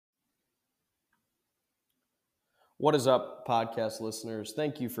What is up, podcast listeners?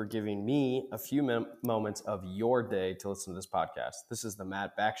 Thank you for giving me a few moments of your day to listen to this podcast. This is the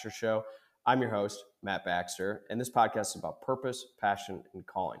Matt Baxter Show. I'm your host, Matt Baxter, and this podcast is about purpose, passion, and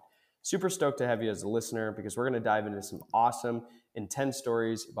calling. Super stoked to have you as a listener because we're going to dive into some awesome, intense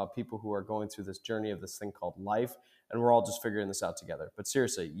stories about people who are going through this journey of this thing called life, and we're all just figuring this out together. But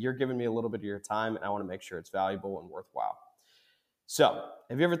seriously, you're giving me a little bit of your time, and I want to make sure it's valuable and worthwhile. So,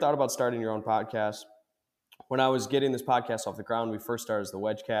 have you ever thought about starting your own podcast? When I was getting this podcast off the ground, we first started as the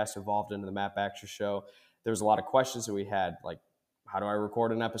Wedgecast, evolved into the Matt Baxter Show. There was a lot of questions that we had, like, how do I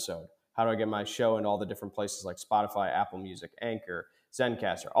record an episode? How do I get my show into all the different places like Spotify, Apple Music, Anchor,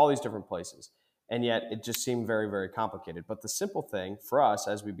 Zencaster, all these different places? And yet it just seemed very, very complicated. But the simple thing for us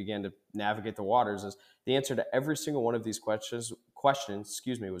as we began to navigate the waters is the answer to every single one of these questions,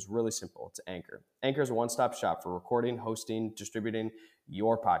 was really simple. It's Anchor. Anchor is a one-stop shop for recording, hosting, distributing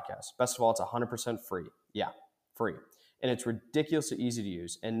your podcast. Best of all, it's 100% free. Yeah, free. And it's ridiculously easy to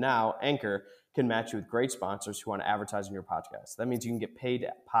use. And now Anchor can match you with great sponsors who want to advertise on your podcast. That means you can get paid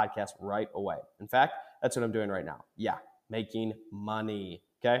at podcast right away. In fact, that's what I'm doing right now. Yeah, making money.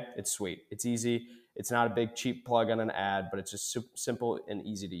 Okay, it's sweet. It's easy. It's not a big cheap plug on an ad, but it's just simple and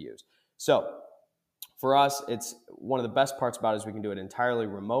easy to use. So for us, it's one of the best parts about it is we can do it entirely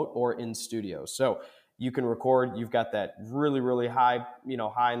remote or in studio. So you can record. You've got that really, really high,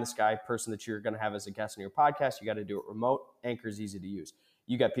 high in the sky person that you're going to have as a guest on your podcast. You got to do it remote. Anchor is easy to use.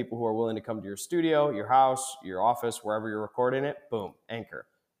 You got people who are willing to come to your studio, your house, your office, wherever you're recording it. Boom, Anchor.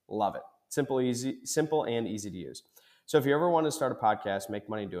 Love it. Simple and easy to use. So if you ever want to start a podcast, make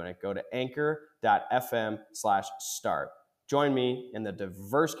money doing it, go to anchor.fm/start. Join me in the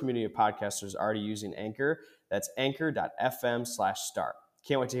diverse community of podcasters already using Anchor. That's anchor.fm/start.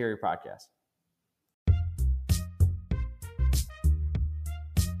 Can't wait to hear your podcast.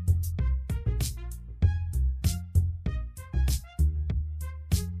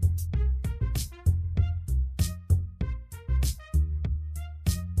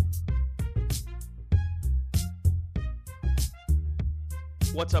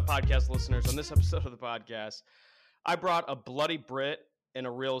 What's up, podcast listeners? On this episode of the podcast, I brought a bloody Brit and a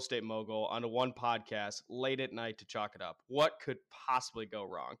real estate mogul onto one podcast late at night to chalk it up. What could possibly go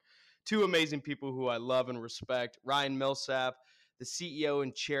wrong? Two amazing people who I love and respect. Ryan Millsap, the CEO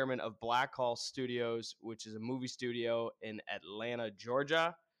and chairman of Arran Studios, which is a movie studio in Atlanta,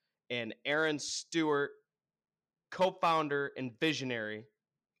 Georgia. And Arran Stewart, co-founder and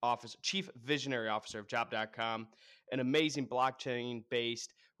chief visionary officer of Job.com, an amazing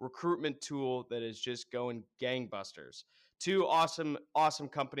blockchain-based recruitment tool that is just going gangbusters. Two awesome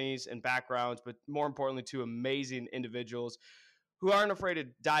companies and backgrounds, but more importantly, two amazing individuals who aren't afraid to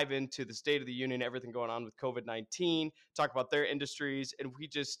dive into the state of the union, everything going on with COVID-19, talk about their industries, and we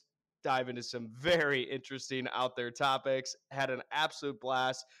just dive into some very interesting out there topics. Had an absolute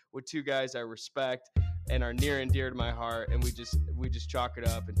blast with two guys I respect and are near and dear to my heart, and we just chalk it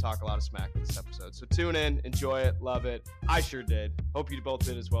up and talk a lot of smack in this episode. So tune in, enjoy it, love it. I sure did. Hope you both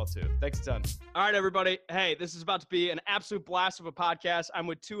did as well too. Thanks a ton. All right, everybody. Hey, this is about to be an absolute blast of a podcast. I'm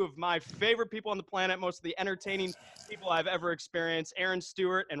with two of my favorite people on the planet, most of the entertaining people I've ever experienced, Arran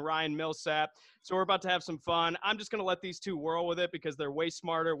Stewart and Ryan Millsap. So we're about to have some fun. I'm just going to let these two whirl with it because they're way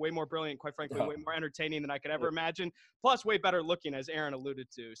smarter, way more brilliant, quite frankly, way more entertaining than I could ever imagine, plus way better looking, as Arran alluded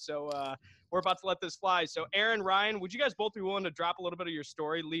to. So we're about to let this fly. So Arran, Ryan, would you guys both be willing to drop a little bit of your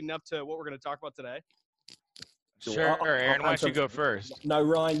story leading up to what we're going to talk about today? Sure, Arran, why don't you go first? No,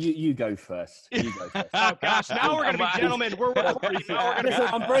 Ryan, you go first. You go first. Oh, gosh, now we're going to be gentlemen. We're recording. Listen,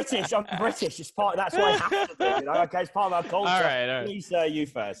 I'm British. It's part. That's why I have to do it. Okay, it's part of our culture. All right. Please, you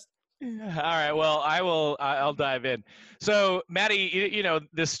first. All right. Well, I'll dive in. So, Maddie, you know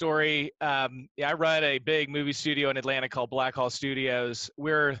this story. I run a big movie studio in Atlanta called Arran Studios.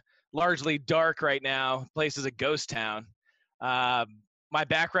 We're largely dark right now. The place is a ghost town. My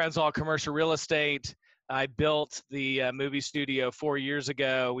background's all commercial real estate. I built the movie studio 4 years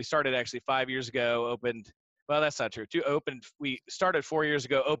ago. We started actually 5 years ago, opened. Well, that's not true. We started 4 years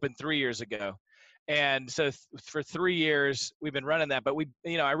ago, opened 3 years ago. And so for 3 years, we've been running that. But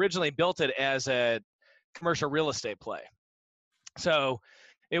I originally built it as a commercial real estate play. So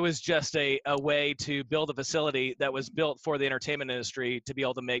it was just a way to build a facility that was built for the entertainment industry to be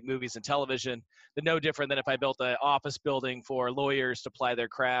able to make movies and television. But no different than if I built an office building for lawyers to apply their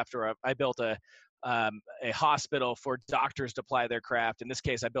craft, or I built a hospital for doctors to apply their craft. In this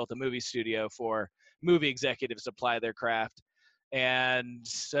case, I built a movie studio for movie executives to apply their craft. And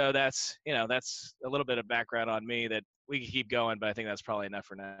so that's a little bit of background on me that we can keep going, but I think that's probably enough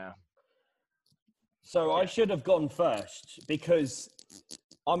for now. So I should have gone first because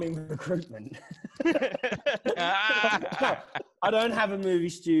I'm in recruitment. I don't have a movie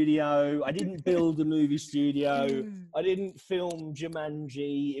studio. I didn't build a movie studio. I didn't film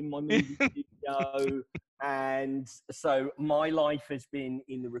Jumanji in my movie studio. And so my life has been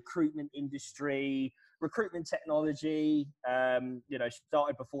in the recruitment industry, recruitment technology,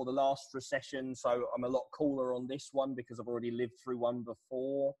 started before the last recession. So I'm a lot cooler on this one because I've already lived through one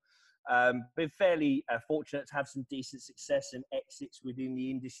before. Been fairly fortunate to have some decent success and exits within the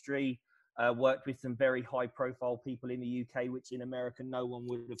industry. Worked with some very high profile people in the UK, which in America no one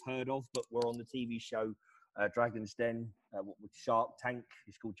would have heard of, but were on the TV show Dragon's Den with Shark Tank.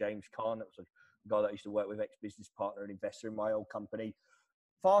 He's called James Caan. That was a guy that I used to work with, ex-business partner and investor in my old company.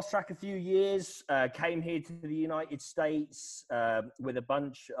 Fast track a few years, came here to the United States with a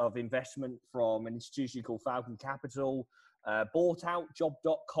bunch of investment from an institution called Falcon Capital. Bought out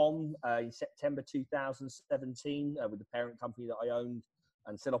job.com in September 2017 with the parent company that I owned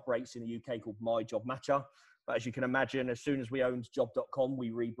and still operates in the UK called My Job Matcher. But as you can imagine, as soon as we owned job.com,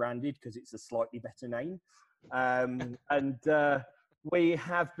 we rebranded because it's a slightly better name. We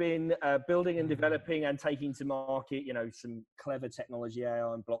have been building and developing and taking to market, some clever technology,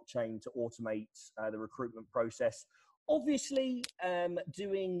 AI and blockchain to automate the recruitment process. Obviously,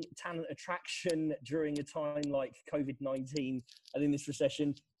 doing talent attraction during a time like COVID-19 and in this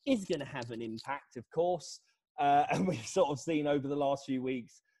recession is going to have an impact, of course. And we've sort of seen over the last few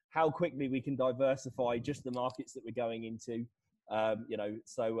weeks how quickly we can diversify just the markets that we're going into. But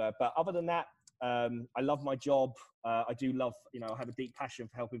other than that, I love my job. I do love, I have a deep passion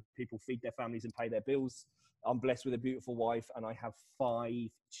for helping people feed their families and pay their bills. I'm blessed with a beautiful wife and I have 5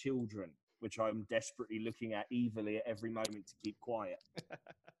 children, which I'm desperately looking at evilly at every moment to keep quiet.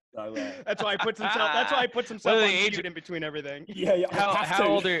 So that's why I put some stuff on mute in between everything. Yeah. How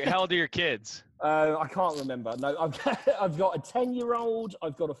old are your kids? I can't remember. No, I've got a 10-year-old,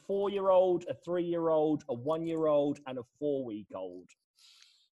 I've got a 4-year-old, a 3-year-old, a 1-year-old, and a 4-week-old.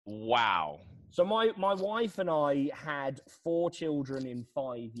 Wow. So my wife and I had 4 children in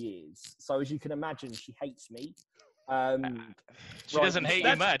 5 years. So as you can imagine, she hates me. She doesn't hate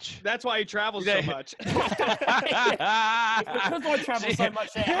you much. That's why he travels so much. Because I travel so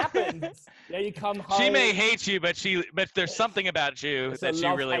much, it happens. You come home. She may hate you, but there's something about you that she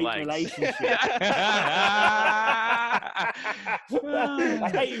really likes. Relationship.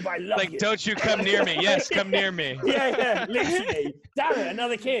 I hate you, but I love you. Don't you come near me. Yes, come near me. Yeah, literally. Damn it,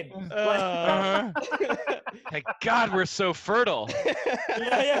 another kid. Thank God we're so fertile.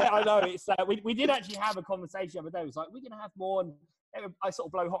 Yeah, I know. It's we did actually have a conversation the other day. It was like, we're going to have more. And I sort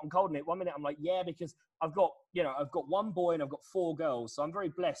of blow hot and cold in it. 1 minute I'm like, yeah, because I've got 1 boy and I've got 4 girls. So I'm very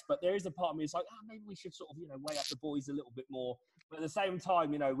blessed. But there is a part of me that's like, maybe we should sort of, weigh up the boys a little bit more. But at the same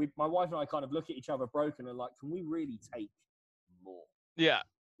time, my wife and I kind of look at each other broken and like, can we really take more? Yeah.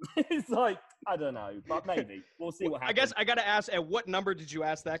 It's like, I don't know, but maybe we'll see what happens. I guess I got to ask, at what number did you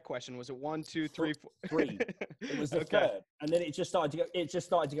ask that question? Was it 1, 2, 3, 4? 3. It was the third, and then it just started to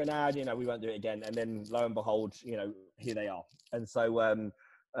go. Nah, we won't do it again. And then lo and behold, here they are. And so,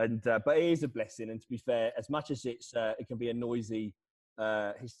 but it is a blessing. And to be fair, as much as it can be a noisy,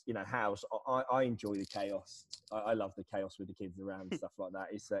 house, I enjoy the chaos. I love the chaos with the kids around and stuff like that.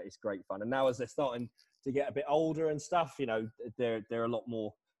 It's great fun. And now as they're starting to get a bit older and stuff, they're a lot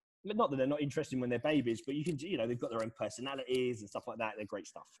more. Not that they're not interesting when they're babies, but you can, they've got their own personalities and stuff like that. They're great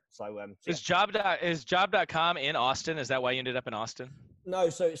stuff. So, is job.com in Austin? Is that why you ended up in Austin?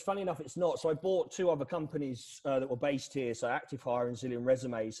 No, so it's funny enough, it's not. So I bought 2 other companies that were based here. So Active Hire and Zillion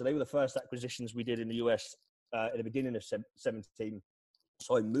Resume. So they were the first acquisitions we did in the US at the beginning of 17.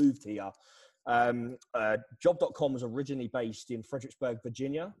 So I moved here. Job.com was originally based in Fredericksburg,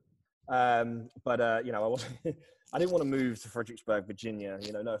 Virginia. I didn't want to move to Fredericksburg, Virginia.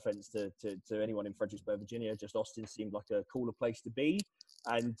 No offense to anyone in Fredericksburg, Virginia. Just Austin seemed like a cooler place to be.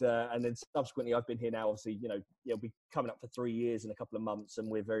 And then subsequently, I've been here now. Obviously, we'll be coming up for 3 years in a couple of months, and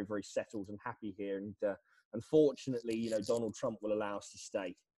we're very, very settled and happy here. And unfortunately, Donald Trump will allow us to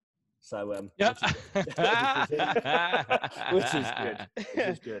stay. So, yep. which is good. Which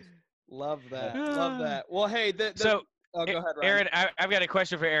is good. Love that. Love that. Well, hey, oh, go ahead, Arran. I've got a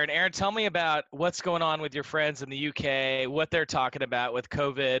question for Arran. Arran, tell me about what's going on with your friends in the UK, what they're talking about with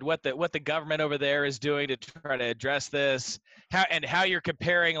COVID, what the government over there is doing to try to address this, how you're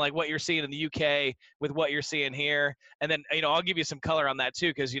comparing like what you're seeing in the UK with what you're seeing here. And then, I'll give you some color on that too,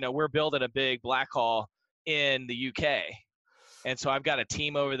 because, we're building a big black hall in the UK. And so I've got a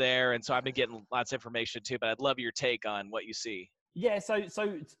team over there, and so I've been getting lots of information too, but I'd love your take on what you see. Yeah, so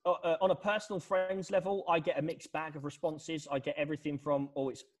on a personal friends level, I get a mixed bag of responses. I get everything from,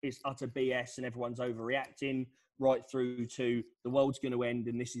 it's utter BS and everyone's overreacting, right through to the world's going to end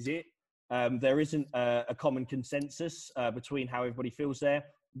and this is it. There isn't a common consensus between how everybody feels there.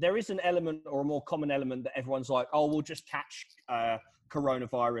 There is an element or a more common element that everyone's like, oh, we'll just catch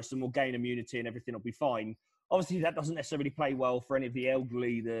coronavirus and we'll gain immunity and everything will be fine. Obviously, that doesn't necessarily play well for any of the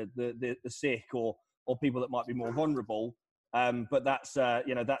elderly, the sick, or people that might be more vulnerable. But that's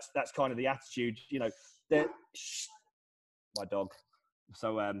that's kind of the attitude. My dog.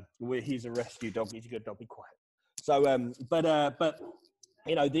 So he's a rescue dog. He's a good dog. Be quiet. So but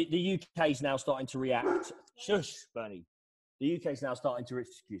the UK is now starting to react. Shush, Bernie. The UK is now starting to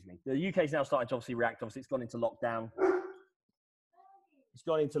The UK is now starting to obviously react. Obviously, it's gone into lockdown. It's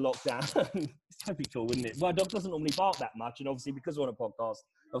gone into lockdown. It's typical, wouldn't it? My dog doesn't normally bark that much, and obviously because we're on a podcast,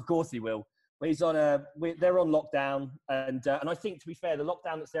 of course he will. But he's on they're on lockdown, and I think, to be fair, the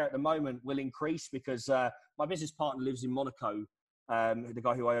lockdown that's there at the moment will increase because my business partner lives in Monaco, the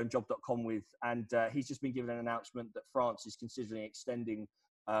guy who I own Job.com with, and he's just been given an announcement that France is considering extending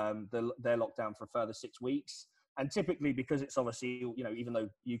their lockdown for a further 6 weeks. And typically, because it's obviously, even though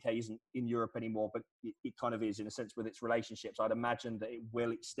UK isn't in Europe anymore, but it kind of is in a sense with its relationships, I'd imagine that it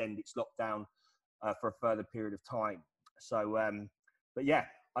will extend its lockdown for a further period of time. So, but yeah,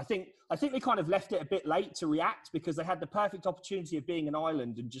 I think they kind of left it a bit late to react because they had the perfect opportunity of being an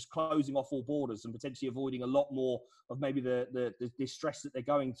island and just closing off all borders and potentially avoiding a lot more of maybe the distress that they're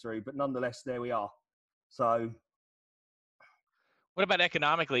going through. But nonetheless, there we are. So, what about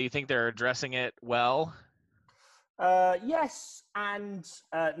economically? You think they're addressing it well? Yes and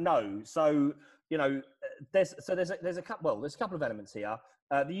no. So there's a couple of elements here.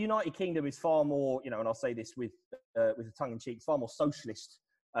 The United Kingdom is far more, and I'll say this with a tongue in cheek, far more socialist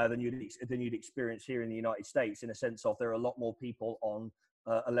than you'd experience here in the United States, in a sense of there are a lot more people on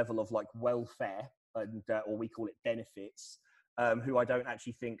a level of like welfare and or we call it benefits, who I don't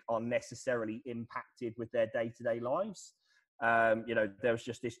actually think are necessarily impacted with their day-to-day lives. There was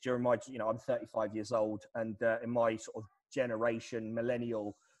just this during my, I'm 35 years old, and in my sort of generation,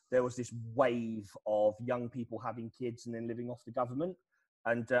 millennial, there was this wave of young people having kids and then living off the government,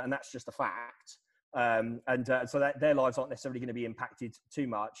 and that's just a fact. So that their lives aren't necessarily going to be impacted too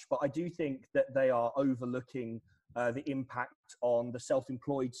much, but I do think that they are overlooking the impact on the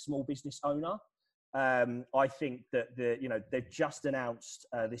self-employed small business owner. I think that they've just announced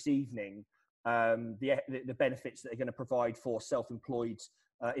this evening the benefits that they're going to provide for self-employed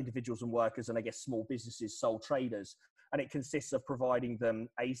individuals and workers, and I guess small businesses, sole traders. And it consists of providing them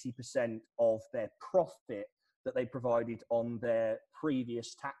 80% of their profit that they provided on their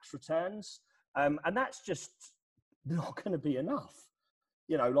previous tax returns. And that's just not going to be enough.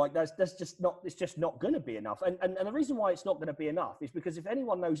 That's just not, it's just not going to be enough. And the reason why it's not going to be enough is because if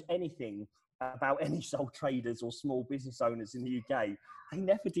anyone knows anything about any sole traders or small business owners in the UK, they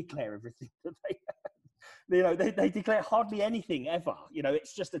never declare everything that they have. They declare hardly anything ever.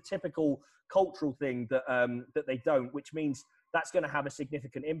 It's just a typical cultural thing that they don't, which means that's going to have a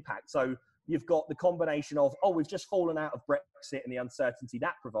significant impact. So you've got the combination of, we've just fallen out of Brexit and the uncertainty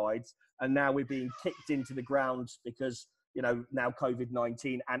that provides, and now we're being kicked into the ground because now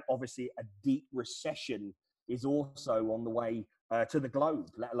COVID-19, and obviously a deep recession is also on the way to the globe,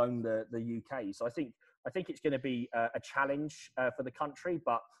 let alone the UK. So I think it's going to be a challenge for the country.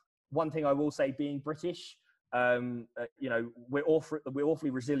 But one thing I will say, being British, we're awfully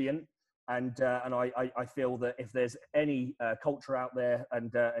resilient, and I feel that if there's any culture out there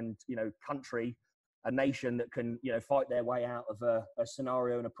and country, a nation that can fight their way out of a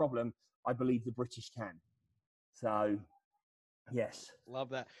scenario and a problem, I believe the British can. So. Yes. Love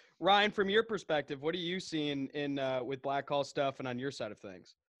that. Ryan, from your perspective, what are you seeing in with Black Hall stuff and on your side of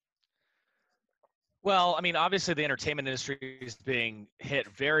things? Well, I mean, obviously the entertainment industry is being hit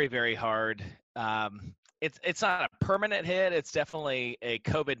very, very hard. It's not a permanent hit. It's definitely a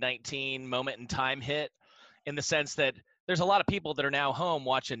COVID-19 moment in time hit, in the sense that there's a lot of people that are now home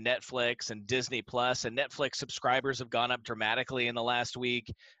watching Netflix and Disney Plus, and Netflix subscribers have gone up dramatically in the last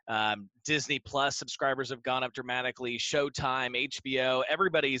week. Disney Plus subscribers have gone up dramatically. Showtime, HBO,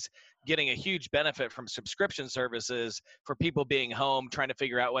 everybody's getting a huge benefit from subscription services for people being home, trying to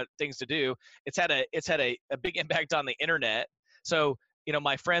figure out what things to do. It's had a big impact on the internet. So,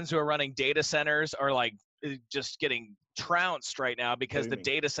 my friends who are running data centers are like just getting trounced right now because the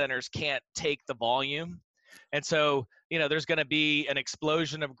data centers can't take the volume. And so, there's going to be an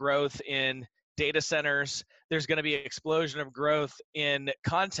explosion of growth in data centers. There's going to be an explosion of growth in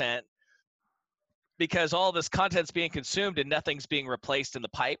content because all this content's being consumed and nothing's being replaced in the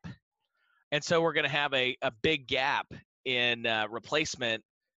pipe. And so we're going to have a big gap in replacement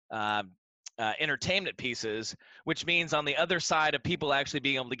entertainment pieces, which means on the other side of people actually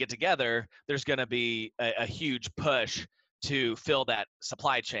being able to get together, there's going to be a huge push to fill that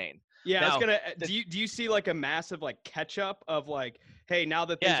supply chain. Yeah, now, I was gonna. Do you see like a massive like catch up of like, hey, now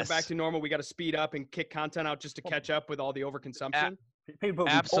that things are back to normal, we got to speed up and kick content out just to catch up with all the overconsumption? People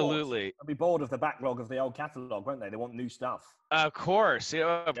will absolutely be bored of the backlog of the old catalog, won't they? They want new stuff. Of course,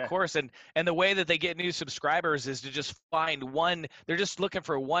 of course, and the way that they get new subscribers is to just find one. They're just looking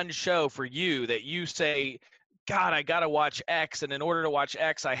for one show for you that you say, God, I gotta watch X, and in order to watch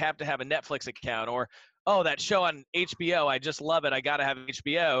X, I have to have a Netflix account, or oh, that show on HBO, I just love it, I gotta have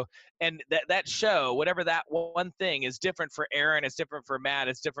HBO. And that show, whatever that one thing is, different for Aaron, it's different for Matt,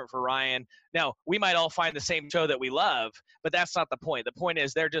 it's different for Ryan. Now, we might all find the same show that we love, but that's not the point. The point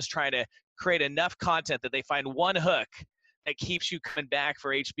is they're just trying to create enough content that they find one hook that keeps you coming back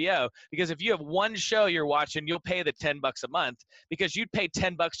for HBO. Because if you have one show you're watching, you'll pay the $10 a month, because you'd pay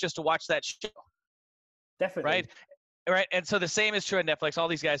 $10 just to watch that show. Definitely. Right. And so the same is true at Netflix, all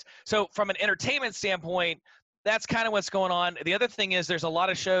these guys. So from an entertainment standpoint, that's kind of what's going on. The other thing is there's a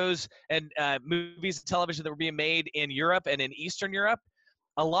lot of shows and movies and television that were being made in Europe and in Eastern Europe.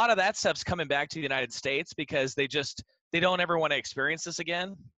 A lot of that stuff's coming back to the United States because they don't ever want to experience this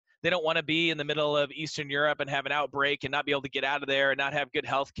again. They don't want to be in the middle of Eastern Europe and have an outbreak and not be able to get out of there and not have good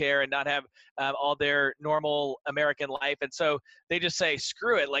health care and not have all their normal American life. And so they just say,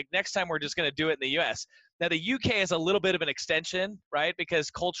 screw it. Like, next time we're just going to do it in the U.S. Now, the UK is a little bit of an extension, right?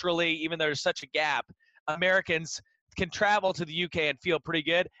 Because culturally, even though there's such a gap, Americans can travel to the UK and feel pretty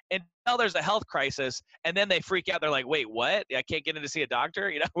good until there's a health crisis. And then they freak out. They're like, wait, what? I can't get in to see a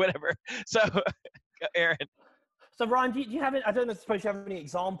doctor? Whatever. So, Aaron. So, Ryan, do you have it? I don't suppose you have any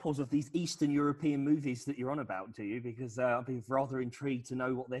examples of these Eastern European movies that you're on about, do you? Because I'd be rather intrigued to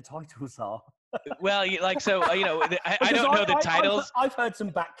know what their titles are. Well, I don't know the titles. I've heard some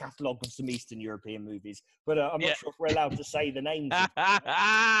back catalogue of some Eastern European movies, but I'm not sure if we're allowed to say the names.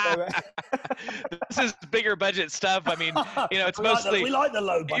 This is bigger budget stuff. I mean, it's mostly... We like the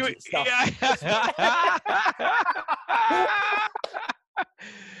low budget stuff.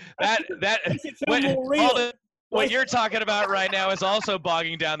 What you're talking about right now is also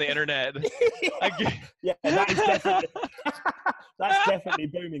bogging down the internet. Yeah, that's definitely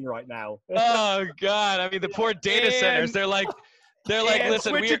booming right now. Oh God! I mean, the poor data centers. They're like,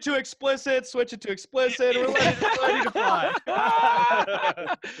 listen, switch it to explicit. We're ready to fly.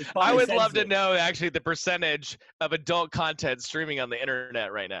 I would love to know actually the percentage of adult content streaming on the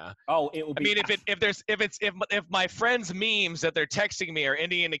internet right now. Oh, it will be. I mean, if my friends' memes that they're texting me are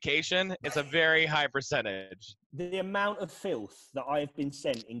any indication, it's a very high percentage. The amount of filth that I have been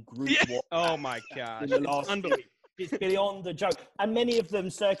sent in group WhatsApp. Oh my gosh. It's beyond a joke. And many of them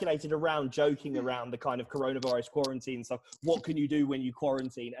circulated around, joking around the kind of coronavirus quarantine stuff. What can you do when you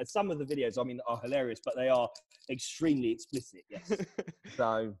quarantine? And some of the videos, are hilarious, but they are extremely explicit. Yes.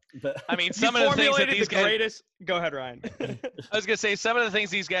 So, but I mean, some of the things that these guys... Go ahead, Ryan. I was going to say, some of the things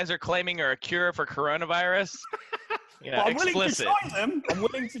these guys are claiming are a cure for coronavirus. I'm explicit. willing to try them. I'm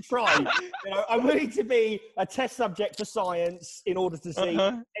willing to try. I'm willing to be a test subject for science in order to see.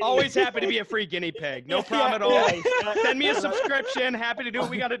 Always happy to be a free guinea pig. No problem at all. Send me a subscription. Happy to do what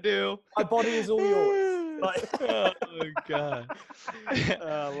we got to do. My body is all yours. Oh God.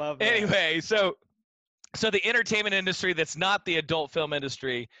 I love that. Anyway, so the entertainment industry that's not the adult film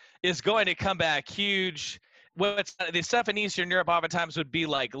industry is going to come back huge. The stuff in Eastern Europe oftentimes would be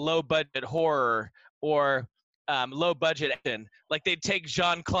like low budget horror or low budget action. Like they'd take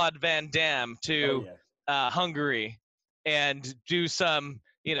Jean-Claude Van Damme to Hungary and do some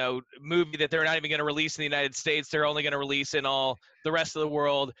movie that they're not even going to release in the United States. They're only going to release in all the rest of the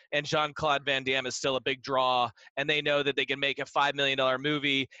world. And Jean-Claude Van Damme is still a big draw. And they know that they can make a $5 million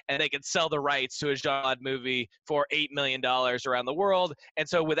movie and they can sell the rights to a Jean-Claude movie for $8 million around the world. And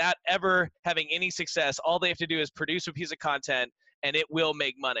so without ever having any success, all they have to do is produce a piece of content and it will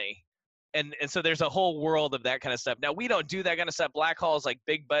make money. And so there's a whole world of that kind of stuff. Now, we don't do that kind of stuff. Black Hall is like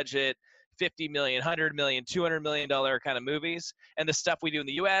big budget, $50 million, $100 million, $200 million kind of movies. And the stuff we do in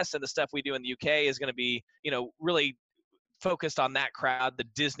the US and the stuff we do in the UK is going to be, really focused on that crowd, the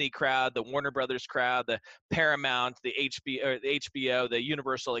Disney crowd, the Warner Brothers crowd, the Paramount, the HBO, the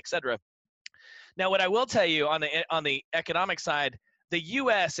Universal, etc. Now, what I will tell you on the economic side, the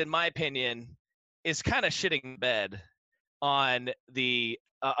US, in my opinion, is kind of shitting the bed on the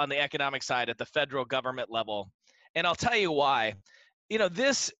economic side at the federal government level. And I'll tell you why.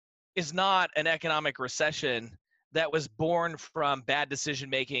 This is not an economic recession that was born from bad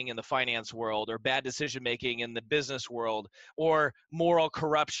decision-making in the finance world or bad decision-making in the business world or moral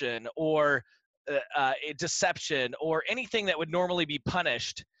corruption or deception or anything that would normally be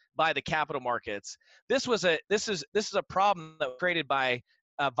punished by the capital markets. This is a problem that was created by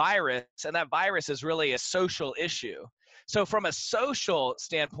a virus, and that virus is really a social issue. So from a social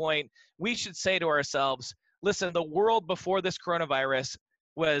standpoint, we should say to ourselves, listen, the world before this coronavirus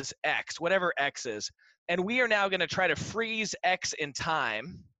was X, whatever X is. And we are now going to try to freeze X in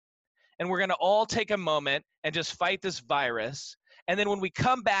time. And we're going to all take a moment and just fight this virus. And then when we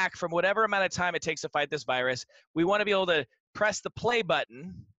come back from whatever amount of time it takes to fight this virus, we want to be able to press the play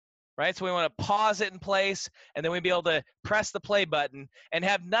button, right? So we want to pause it in place, and then we'll be able to press the play button and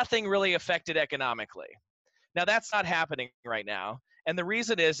have nothing really affected economically. Now, that's not happening right now. And the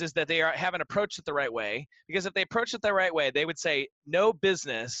reason is that they haven't approached it the right way, because if they approach it the right way, they would say no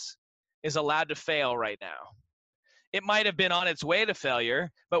business is allowed to fail right now. It might have been on its way to failure,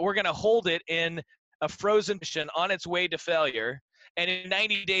 but we're going to hold it in a frozen position on its way to failure. And in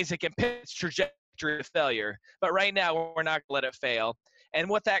 90 days, it can pick its trajectory to failure. But right now, we're not going to let it fail. And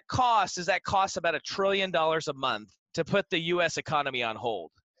what that costs is that costs about $1 trillion a month to put the U.S. economy on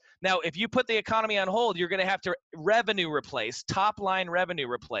hold. Now, if you put the economy on hold, you're going to have to top-line revenue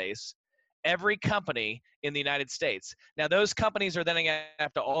replace every company in the United States. Now, those companies are then going to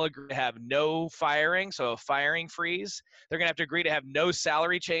have to all agree to have no firing, so a firing freeze. They're going to have to agree to have no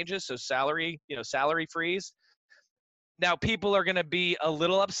salary changes, so salary freeze. Now, people are going to be a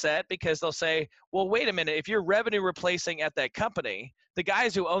little upset because they'll say, well, wait a minute, if you're revenue replacing at that company, the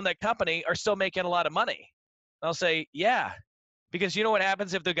guys who own that company are still making a lot of money. And I'll say, yeah, because you know what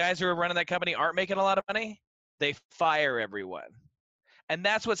happens if the guys who are running that company aren't making a lot of money? They fire everyone. And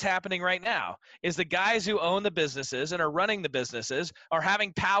that's what's happening right now, is the guys who own the businesses and are running the businesses are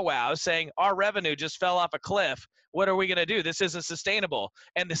having powwows saying, our revenue just fell off a cliff. What are we going to do? This isn't sustainable.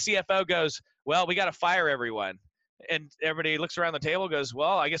 And the CFO goes, well, we got to fire everyone. And everybody looks around the table and goes,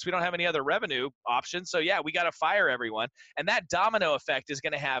 well, I guess we don't have any other revenue options. So, yeah, we got to fire everyone. And that domino effect is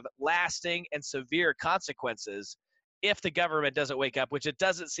going to have lasting and severe consequences if the government doesn't wake up, which it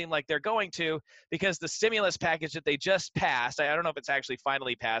doesn't seem like they're going to, because the stimulus package that they just passed, I don't know if it's actually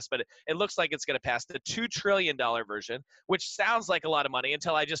finally passed, but it looks like it's going to pass, the $2 trillion version, which sounds like a lot of money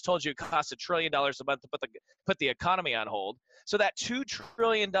until I just told you it costs $1 trillion a month to put the economy on hold. So that $2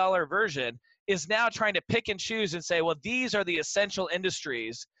 trillion version is now trying to pick and choose and say, well, these are the essential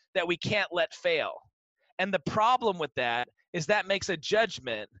industries that we can't let fail. And the problem with that is that makes a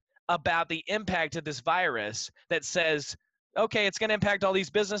judgment about the impact of this virus that says, okay, it's going to impact all these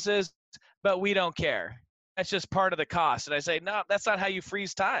businesses, but we don't care. That's just part of the cost. And I say, no, that's not how you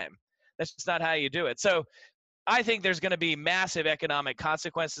freeze time. That's just not how you do it. So I think there's going to be massive economic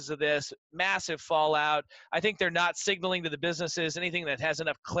consequences of this, massive fallout. I think they're not signaling to the businesses anything that has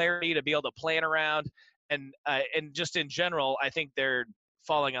enough clarity to be able to plan around. And just in general, I think they're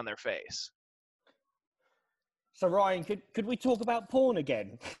falling on their face. So Ryan, could we talk about porn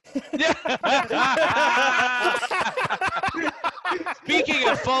again? Speaking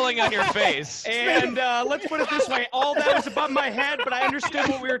of falling on your face. And let's put it this way. All that was above my head, but I understood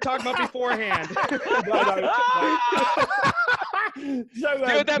what we were talking about beforehand. No. You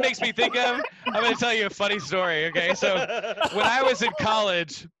know what that makes me think of? I'm going to tell you a funny story, okay? So when I was in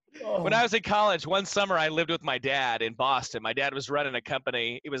college, one summer I lived with my dad in Boston. My dad was running a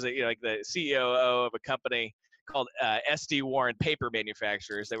company. He was like the CEO of a company called SD Warren Paper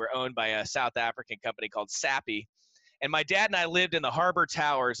Manufacturers. They were owned by a South African company called Sappi. And my dad and I lived in the Harbor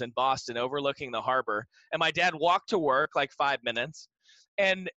Towers in Boston, overlooking the harbor. And my dad walked to work like 5 minutes.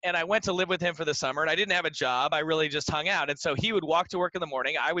 And I went to live with him for the summer. And I didn't have a job. I really just hung out. And so he would walk to work in the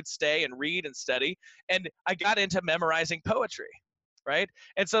morning. I would stay and read and study. And I got into memorizing poetry, right?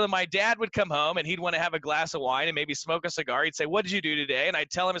 And so my dad would come home and he'd want to have a glass of wine and maybe smoke a cigar. He'd say, what did you do today? And I'd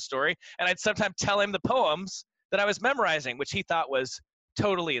tell him a story. And I'd sometimes tell him the poems that I was memorizing, which he thought was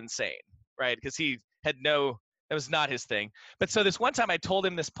totally insane, right? Because he had that was not his thing. But so this one time I told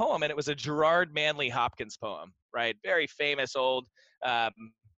him this poem, and it was a Gerard Manley Hopkins poem, right? Very famous, old,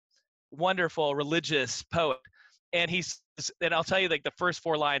 wonderful religious poet. And I'll tell you like the first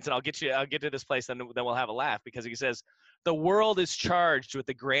 4 lines, and I'll get to this place, and then we'll have a laugh, because he says, the world is charged with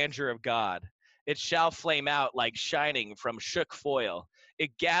the grandeur of God. It shall flame out like shining from shook foil.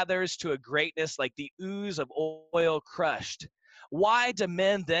 It gathers to a greatness like the ooze of oil crushed. Why do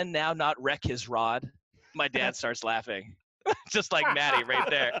men then now not wreck his rod? My dad starts laughing. Just like Maddie right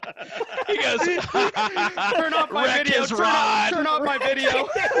there. He goes, turn off my video. Turn off my video.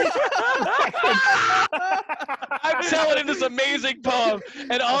 I'm telling him this amazing poem,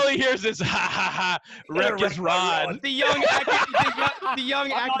 and all he hears is, ha, ha, ha, wreck his rod. The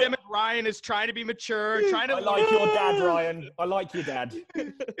young academic Ryan is trying to be mature, trying to. I like your dad, Ryan. I like your dad.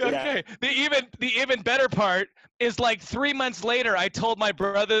 Okay. The even better part is like 3 months later, I told my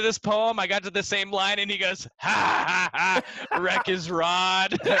brother this poem. I got to the same line, and he goes, ha, ha, ha, wreck his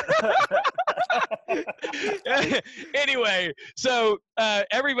rod. Anyway, so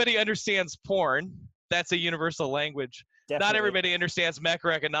everybody understands porn. That's a universal language. Definitely. Not everybody understands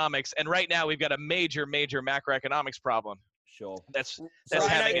macroeconomics, and right now we've got a major macroeconomics problem. Sure. That's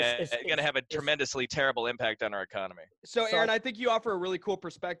Ryan, going to have a tremendously terrible impact on our economy. So, Arran, I think you offer a really cool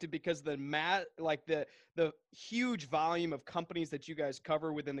perspective because the huge volume of companies that you guys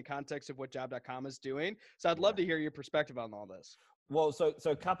cover within the context of what Job.com is doing. So, I'd love to hear your perspective on all this. Well, so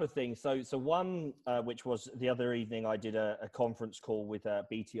a couple of things. So one, which was the other evening, I did a conference call with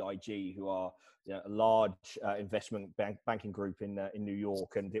BTIG, who are a large investment banking group in New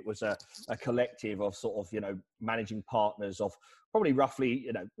York, and it was a collective of sort of managing partners of probably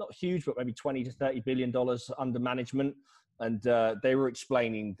roughly not huge, but maybe $20 to $30 billion under management. And they were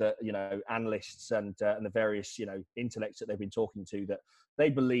explaining that analysts and the various intellects that they've been talking to, that they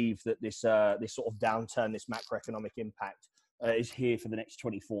believe that this sort of downturn, this macroeconomic impact, is here for the next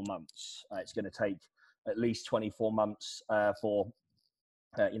 24 months. It's going to take at least 24 months for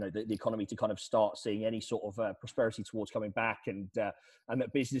the economy to kind of start seeing any sort of prosperity towards coming back, and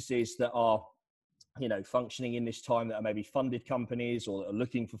that businesses that are functioning in this time, that are maybe funded companies or that are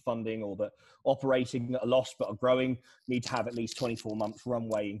looking for funding or that operating at a loss but are growing, need to have at least 24-month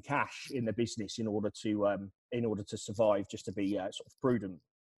runway in cash in the business in order to survive, just to be sort of prudent.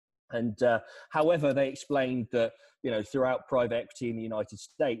 And however, they explained that throughout private equity in the United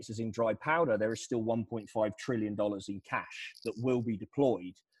States, as in dry powder, there is still $1.5 trillion in cash that will be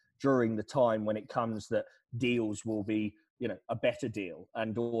deployed during the time when it comes that deals will be a better deal.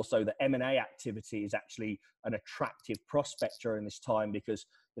 And also the M&A activity is actually an attractive prospect during this time because,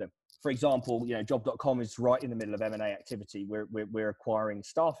 for example, Job.com is right in the middle of M&A activity. We're acquiring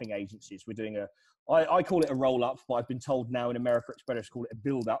staffing agencies. We're doing I call it a roll-up, but I've been told now in America it's better to call it a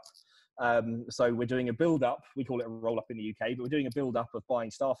build-up. So we're doing a build-up. We call it a roll-up in the UK, but we're doing a build-up of buying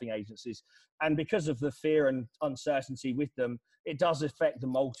staffing agencies. And because of the fear and uncertainty with them, it does affect the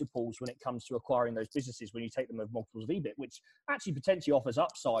multiples when it comes to acquiring those businesses when you take them with multiples of EBIT, which actually potentially offers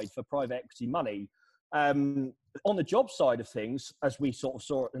upside for private equity money. On the job side of things, as we sort of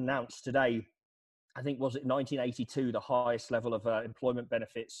saw it announced today, I think, was it 1982, the highest level of employment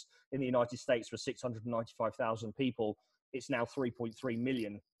benefits in the United States for 695,000 people. It's now 3.3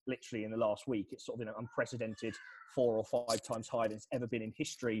 million, literally in the last week. It's sort of unprecedented, 4 or 5 times higher than it's ever been in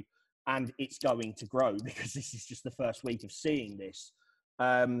history. And it's going to grow because this is just the first week of seeing this.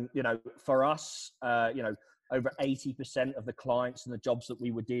 For us, over 80% of the clients and the jobs that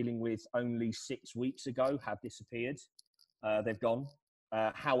we were dealing with only 6 weeks ago have disappeared. They've gone.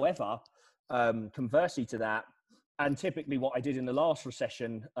 However, conversely to that, and typically what I did in the last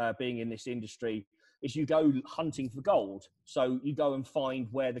recession, being in this industry, is you go hunting for gold. So you go and find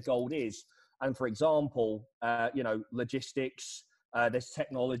where the gold is. And for example, logistics, there's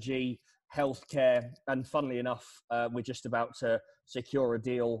technology, healthcare, and funnily enough, we're just about to secure a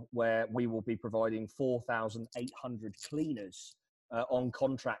deal where we will be providing 4,800 cleaners on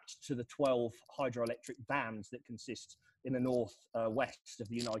contract to the 12 hydroelectric dams that consist in the northwest of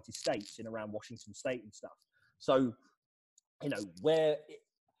the United States, in around Washington State and stuff. So, where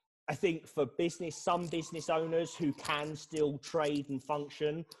I think for some business owners who can still trade and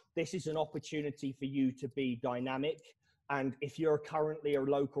function, this is an opportunity for you to be dynamic. And if you're currently a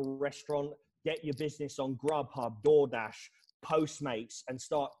local restaurant, get your business on Grubhub, DoorDash, Postmates, and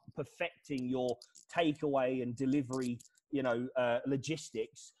start perfecting your takeaway and delivery,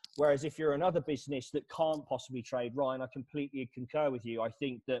 logistics. Whereas if you're another business that can't possibly trade, Ryan, I completely concur with you. I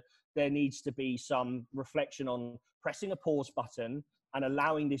think that there needs to be some reflection on pressing a pause button and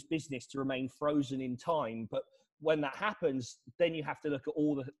allowing this business to remain frozen in time. But when that happens, then you have to look at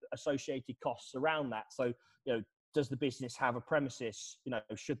all the associated costs around that. So, does the business have a premises?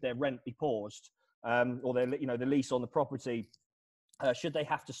 Should their rent be paused, or their, the lease on the property? Should they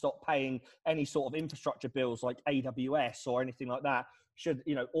have to stop paying any sort of infrastructure bills like AWS or anything like that? Should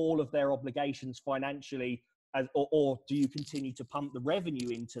all of their obligations financially, or do you continue to pump the revenue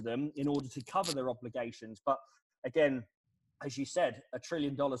into them in order to cover their obligations? But again, as you said, $1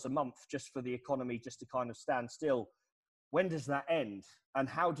 trillion a month just for the economy, just to kind of stand still. When does that end? And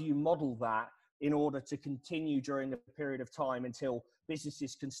how do you model that in order to continue during a period of time until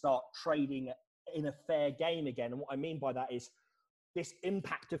businesses can start trading in a fair game again? And what I mean by that is, this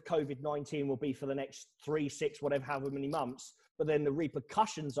impact of COVID-19 will be for the next 3, 6, whatever, however many months, but then the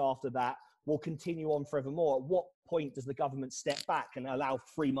repercussions after that will continue on forevermore. At what point does the government step back and allow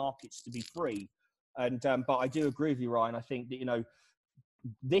free markets to be free? And but I do agree with you, Ryan. I think that, you know,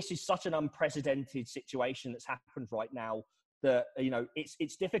 this is such an unprecedented situation that's happened right now that, you know,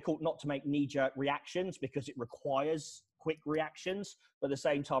 it's difficult not to make knee-jerk reactions because it requires quick reactions. But at the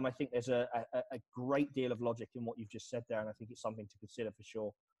same time, I think there's a great deal of logic in what you've just said there, and I think it's something to consider for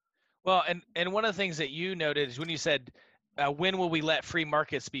sure. Well, and one of the things that you noted is when you said, when will we let free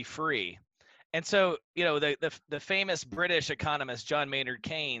markets be free? And so, you know, the famous British economist John Maynard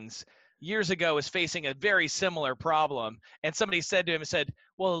Keynes years ago was facing a very similar problem. And somebody said to him,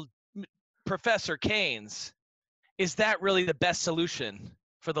 well, Professor Keynes, is that really the best solution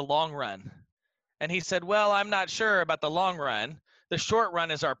for the long run? And he said, well, I'm not sure about the long run. The short run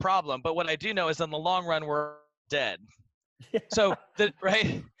is our problem. But what I do know is in the long run, we're dead. So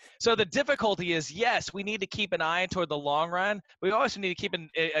the difficulty is, yes, we need to keep an eye toward the long run. We also need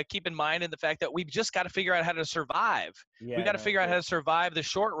to keep in mind in the fact that we've just got to figure out how to survive. We've got to figure out how to survive the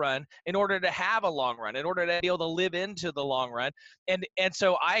short run in order to have a long run, in order to be able to live into the long run. And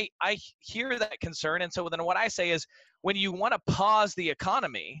so I hear that concern. And so then what I say is, when you want to pause the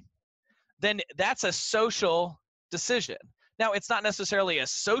economy, then that's a social decision. Now, it's not necessarily a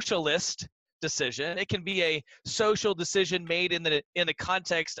socialist decision. It can be a social decision made in the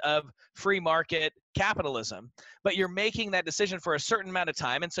context of free market capitalism, but you're making that decision for a certain amount of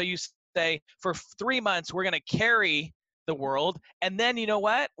time. And so you say, for 3 months, we're going to carry the world. And then, you know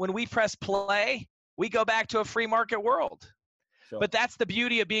what? When we press play, we go back to a free market world. Sure. But that's the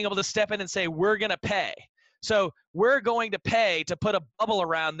beauty of being able to step in and say, we're going to pay. So we're going to pay to put a bubble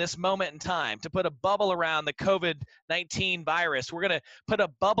around this moment in time, to put a bubble around the COVID-19 virus. We're going to put a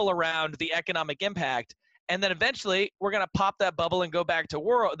bubble around the economic impact. And then eventually we're going to pop that bubble and go back to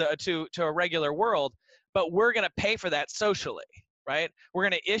a regular world. But we're going to pay for that socially, right? We're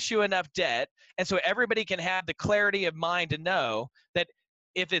going to issue enough debt. And so everybody can have the clarity of mind to know that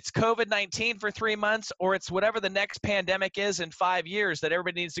if it's COVID-19 for 3 months, or it's whatever the next pandemic is in 5 years that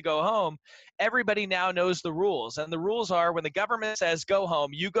everybody needs to go home, everybody now knows the rules. And the rules are, when the government says go home,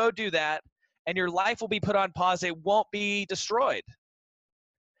 you go do that, and your life will be put on pause. It won't be destroyed.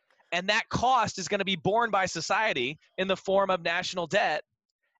 And that cost is going to be borne by society in the form of national debt.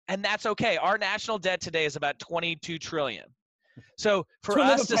 And that's okay. Our national debt today is about $22 trillion. So for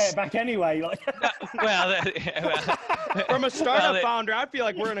us to pay it back anyway, from a startup founder, I feel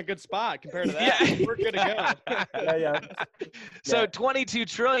like we're in a good spot compared to that. Yeah. We're good to go. So 22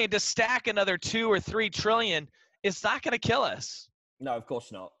 trillion to stack another 2 or 3 trillion, it's not going to kill us. No, of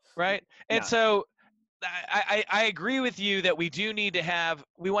course not. Right. And so I agree with you that we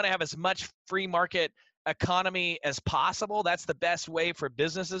want to have as much free market economy as possible. That's the best way for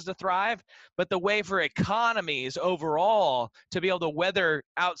businesses to thrive. But the way for economies overall to be able to weather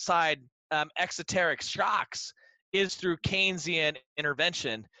outside exoteric shocks is through Keynesian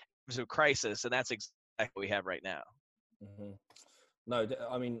intervention of crisis, and that's exactly what we have right now. Mm-hmm. No,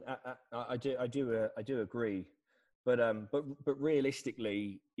 I mean, I do agree, but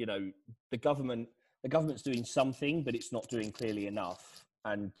realistically, you know, the government's doing something, but it's not doing clearly enough,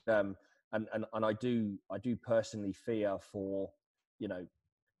 and I do personally fear for, you know,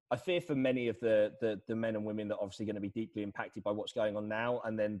 I fear for many of the men and women that are obviously going to be deeply impacted by what's going on now,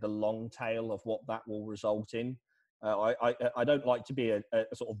 and then the long tail of what that will result in. I don't like to be a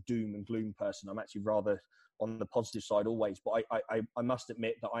sort of doom and gloom person. I'm actually rather on the positive side always, but I must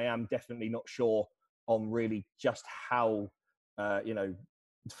admit that I am definitely not sure on really just how, you know,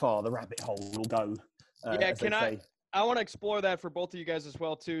 far the rabbit hole will go. I want to explore that for both of you guys as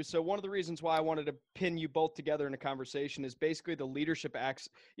well too. So one of the reasons why I wanted to pin you both together in a conversation is basically the leadership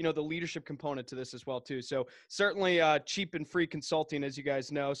the leadership component to this as well too. So certainly cheap and free consulting, as you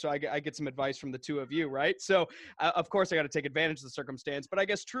guys know. So I get some advice from the two of you, right? So of course I got to take advantage of the circumstance, but I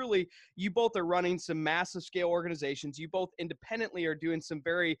guess truly you both are running some massive scale organizations. You both independently are doing some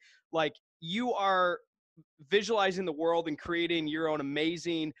very, like, you are visualizing the world and creating your own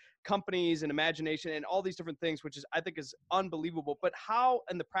amazing companies and imagination and all these different things, which I think is unbelievable. But how,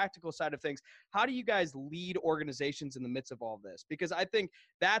 and the practical side of things, how do you guys lead organizations in the midst of all of this? Because I think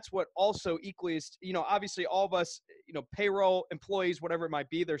that's what also equally is, you know, obviously all of us, you know, payroll, employees, whatever it might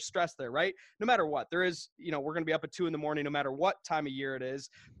be, there's stress there, right? No matter what, there is, you know, we're going to be up at 2 a.m, no matter what time of year it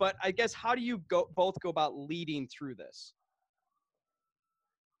is. But I guess, how do you both go about leading through this?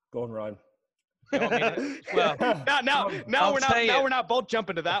 Go on, Ryan. Well, now we're not both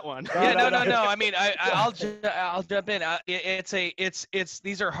jumping to that one. No. I mean, I'll jump in.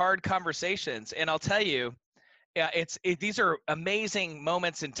 These are hard conversations, and I'll tell you, Yeah, these are amazing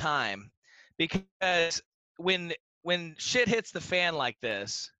moments in time, because when shit hits the fan like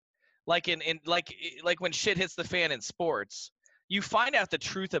this, like like when shit hits the fan in sports, you find out the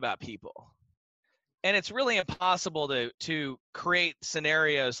truth about people. And it's really impossible to create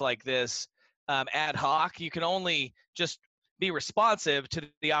scenarios like this ad hoc. You can only just be responsive to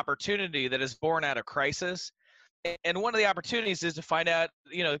the opportunity that is born out of crisis. And one of the opportunities is to find out,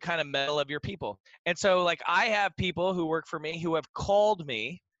 the kind of mettle of your people. And so, like, I have people who work for me who have called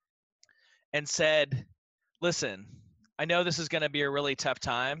me and said, listen, I know this is going to be a really tough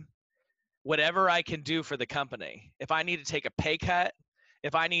time. Whatever I can do for the company, if I need to take a pay cut,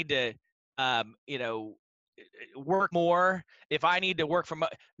 if I need to, work more, if I need to work from,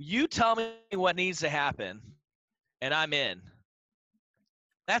 you tell me what needs to happen and I'm in.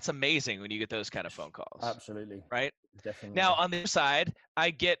 That's amazing when you get those kind of phone calls. Absolutely. Right? Definitely. Now, on the other side, I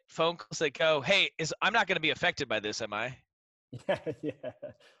get phone calls that go, hey, I'm not going to be affected by this, am I? Yeah.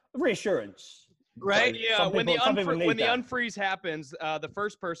 Reassurance. Right? Yeah, Some when the people need that. unfreeze happens, the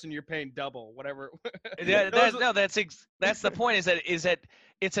first person you're paying double, whatever. That's the point, is that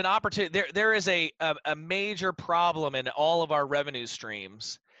it's an opportunity. There is a major problem in all of our revenue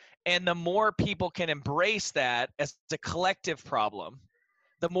streams. And the more people can embrace that as a collective problem,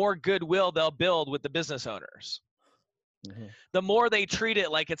 the more goodwill they'll build with the business owners. Mm-hmm. The more they treat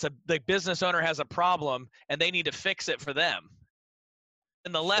it like the business owner has a problem and they need to fix it for them,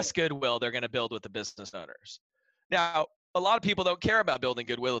 and the less goodwill they're going to build with the business owners. Now, a lot of people don't care about building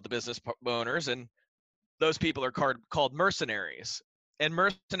goodwill with the business owners, and those people are called mercenaries. And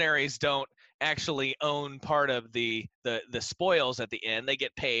mercenaries don't actually own part of the spoils at the end. They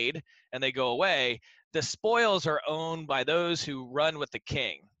get paid and they go away. The spoils are owned by those who run with the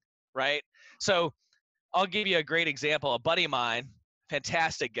king, right? So I'll give you a great example. A buddy of mine,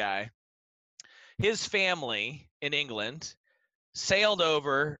 fantastic guy, his family in England sailed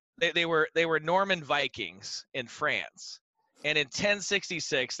over. They were Norman Vikings in France, and in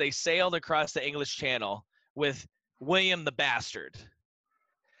 1066 they sailed across the English Channel with William the Bastard,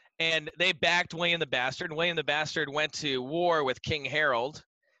 and they backed William the Bastard. And William the Bastard went to war with King Harold,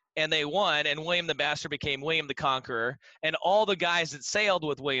 and they won. And William the Bastard became William the Conqueror, and all the guys that sailed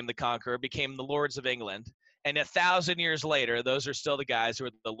with William the Conqueror became the Lords of England. And 1,000 years later, those are still the guys who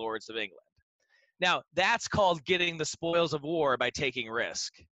are the Lords of England. Now, that's called getting the spoils of war by taking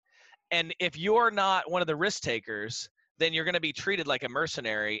risk. And if you're not one of the risk takers, then you're going to be treated like a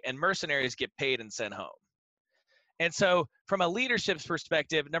mercenary, and mercenaries get paid and sent home. And so from a leadership's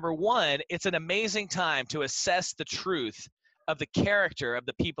perspective, number one, it's an amazing time to assess the truth of the character of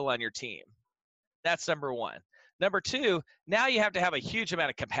the people on your team. That's number one. Number two, now you have to have a huge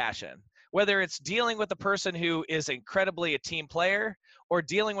amount of compassion. Whether it's dealing with the person who is incredibly a team player or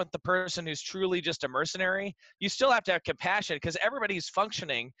dealing with the person who's truly just a mercenary, you still have to have compassion, because everybody's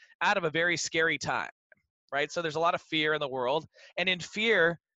functioning out of a very scary time, right? So there's a lot of fear in the world, and in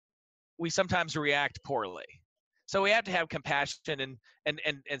fear, we sometimes react poorly. So we have to have compassion and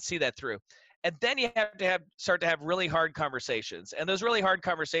see that through. And then you have to start to have really hard conversations. And those really hard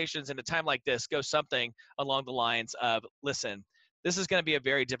conversations in a time like this go something along the lines of, listen, this is going to be a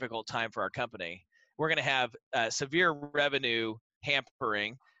very difficult time for our company. We're going to have severe revenue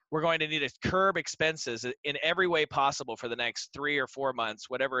hampering. We're going to need to curb expenses in every way possible for the next 3 or 4 months,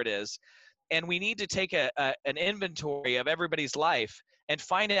 whatever it is. And we need to take an inventory of everybody's life and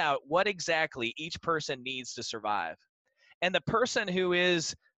find out what exactly each person needs to survive. And the person who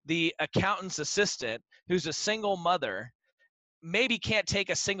is the accountant's assistant, who's a single mother, maybe can't take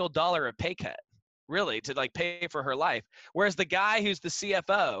a single dollar of pay cut, really, to like pay for her life. Whereas the guy who's the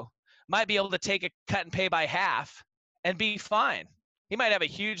CFO might be able to take a cut and pay by half and be fine. He might have a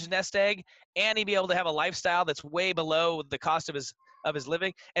huge nest egg, and he'd be able to have a lifestyle that's way below the cost of his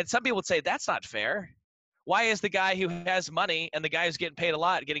living. And some people would say that's not fair. Why is the guy who has money and the guy who's getting paid a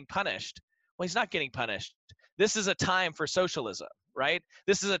lot getting punished? Well, he's not getting punished. This is a time for socialism, right?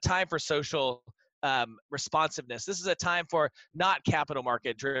 This is a time for social responsiveness. This is a time for not capital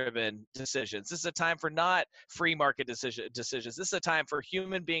market driven decisions. This is a time for not free market decisions. This is a time for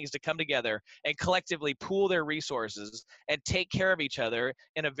human beings to come together and collectively pool their resources and take care of each other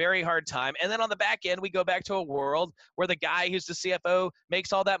in a very hard time. And then on the back end, we go back to a world where the guy who's the CFO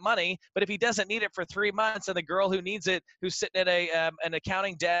makes all that money, but if he doesn't need it for 3 months, and the girl who needs it, who's sitting at an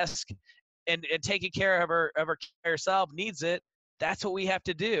accounting desk and taking care of herself, needs it, that's what we have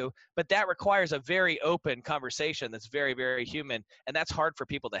to do. But that requires a very open conversation that's very, very human, and that's hard for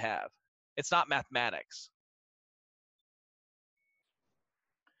people to have. It's not mathematics.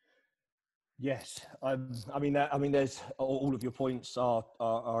 Yes, I mean, there's all of your points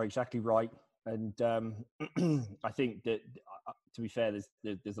are exactly right. And I think that, to be fair,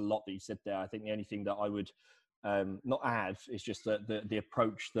 there's a lot that you said there. I think the only thing that I would not add is just the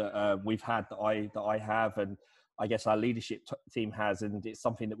approach that we've had, that I have, and I guess our leadership team has, and it's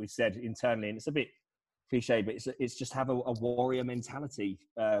something that we've said internally, and it's a bit cliche, but it's just have a warrior mentality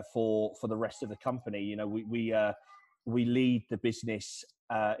for the rest of the company. You know, we lead the business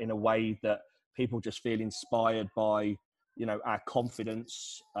in a way that people just feel inspired by, you know, our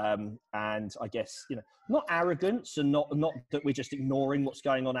confidence, and I guess, you know, not arrogance, and not that we're just ignoring what's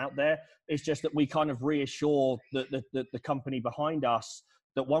going on out there. It's just that we kind of reassure the company behind us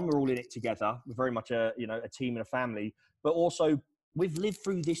that, one, we're all in it together. We're very much a team and a family, but also we've lived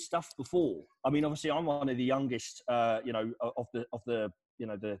through this stuff before. I mean, obviously I'm one of the youngest, of the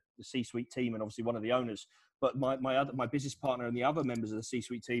C-suite team, and obviously one of the owners, but my business partner and the other members of the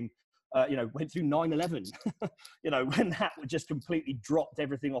C-suite team, went through 9/11, when that just completely dropped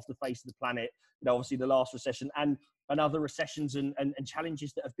everything off the face of the planet. You know, obviously the last recession and other recessions and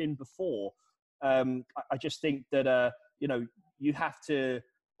challenges that have been before. I just think that, you have to,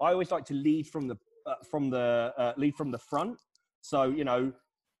 I always like to lead from the front. So,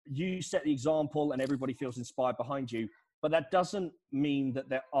 you set the example and everybody feels inspired behind you. But that doesn't mean that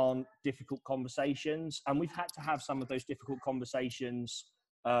there aren't difficult conversations. And we've had to have some of those difficult conversations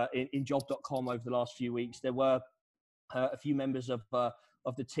in job.com over the last few weeks. There were a few members of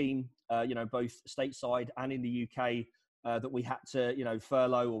the team, both stateside and in the UK, that we had to,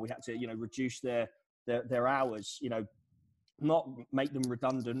 furlough, or we had to, reduce their hours, not make them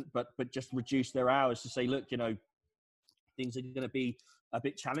redundant, but just reduce their hours to say, look, things are going to be a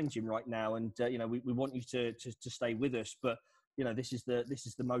bit challenging right now, and we want you to stay with us, but this is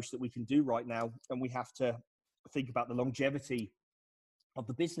the most that we can do right now, and we have to think about the longevity of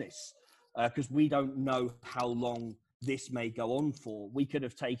the business, because we don't know how long this may go on for. We could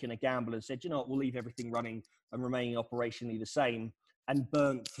have taken a gamble and said, we'll leave everything running and remaining operationally the same, and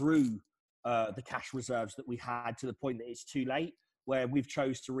burnt through the cash reserves that we had to the point that it's too late, where we've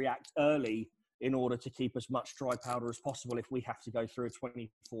chose to react early in order to keep as much dry powder as possible if we have to go through a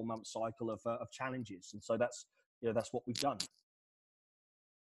 24-month cycle of challenges. And so that's what we've done.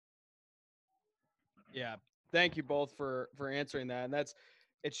 Yeah. Thank you both for answering that. And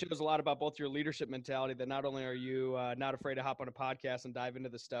it shows a lot about both your leadership mentality, that not only are you not afraid to hop on a podcast and dive into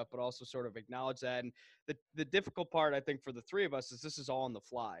this stuff, but also sort of acknowledge that. And the difficult part, I think, for the three of us is this is all on the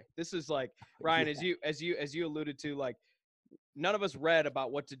fly. This is like, Ryan, as you alluded to, like, none of us read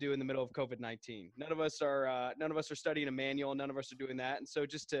about what to do in the middle of COVID-19. None of us are studying a manual. None of us are doing that. And so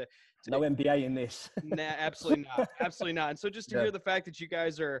just to no MBA in this. Nah, absolutely not. Absolutely not. And so just to hear the fact that you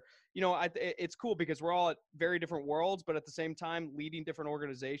guys are, it's cool because we're all at very different worlds, but at the same time leading different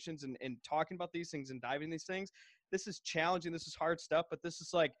organizations and talking about these things and diving these things. This is challenging. This is hard stuff, but this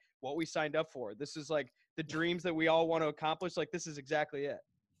is like what we signed up for. This is like the dreams that we all want to accomplish. Like, this is exactly it.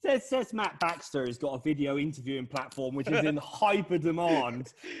 Says Matt Baxter has got a video interviewing platform which is in hyper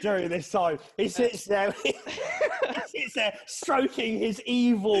demand during this time. He sits there, stroking his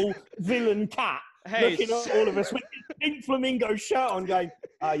evil villain cat, looking at all of us with his pink flamingo shirt on, going,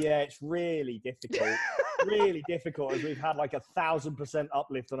 "Oh yeah, it's really difficult, as we've had like 1,000%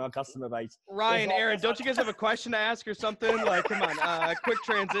 uplift on our customer base." Ryan, Arran, don't you guys have a question to ask or something? Like, come on, a quick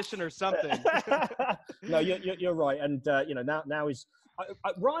transition or something. No, you're right, and now is.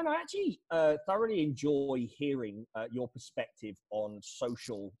 Ryan, I actually thoroughly enjoy hearing your perspective on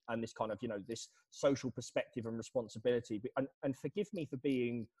social and this kind of, this social perspective and responsibility. And forgive me for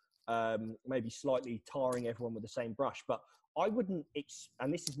being maybe slightly tarring everyone with the same brush, but I wouldn't,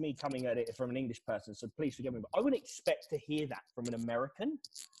 and this is me coming at it from an English person, so please forgive me, but I wouldn't expect to hear that from an American.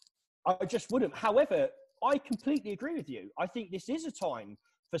 I just wouldn't. However, I completely agree with you. I think this is a time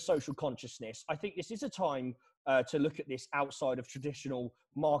for social consciousness. I think this is a time to look at this outside of traditional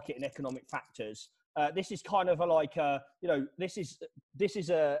market and economic factors. This is kind of this is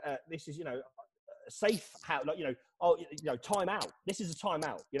a safe how, time out. This is a time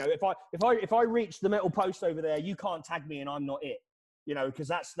out. If I reach the metal post over there, you can't tag me and I'm not it. Because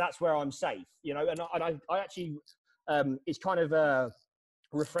that's where I'm safe. And I actually it's kind of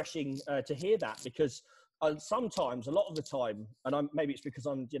refreshing to hear that, because sometimes, a lot of the time, and maybe it's because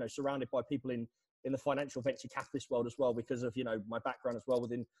I'm surrounded by people in the financial venture capitalist world as well, because of my background as well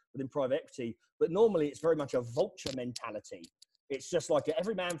within private equity. But normally it's very much a vulture mentality. It's just like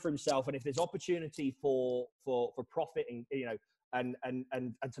every man for himself, and if there's opportunity for profit and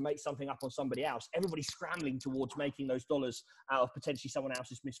to make something up on somebody else, everybody's scrambling towards making those dollars out of potentially someone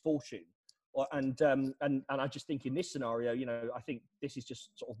else's misfortune. And I just think in this scenario, I think this is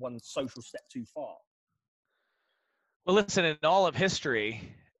just sort of one social step too far. Well, listen, in all of history,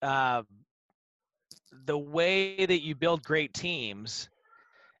 the way that you build great teams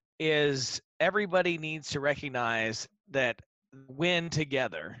is everybody needs to recognize that win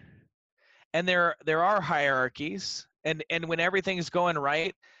together. And there are hierarchies, and when everything's going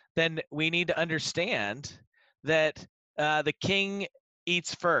right, then we need to understand that the king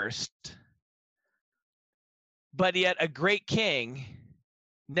eats first. But yet a great king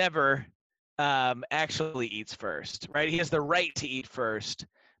never actually eats first, right? He has the right to eat first,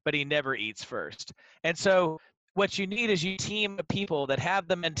 but he never eats first. And so what you need is you team of people that have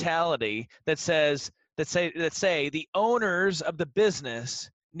the mentality that say the owners of the business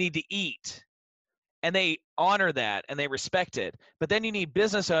need to eat, and they honor that and they respect it. But then you need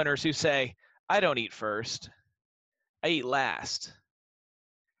business owners who say, I don't eat first, I eat last.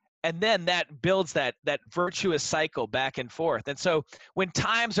 And then that builds that virtuous cycle back and forth. And so when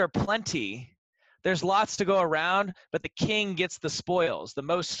times are plenty, there's lots to go around, but the king gets the spoils, the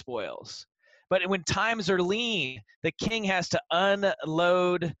most spoils. But when times are lean, the king has to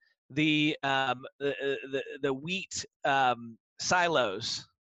unload the wheat silos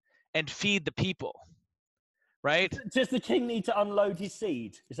and feed the people, right? Does the king need to unload his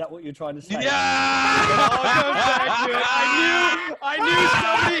seed? Is that what you're trying to say? Yeah! It all goes back to it. I knew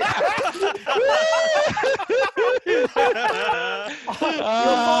somebody.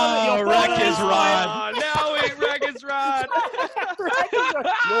 Wreck is Ron. Now we wreck is Ron.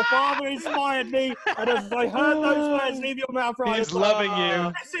 Your father inspired me, and as I heard those words leave your mouth, Ryan, He's loving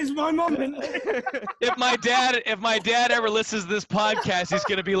you. This is my moment. If my dad ever listens to this podcast, he's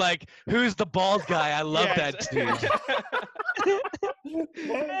gonna be like, "Who's the bald guy? I love that dude."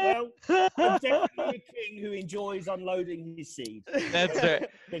 Well, I'm definitely a king who enjoys unloading his seed. That's right.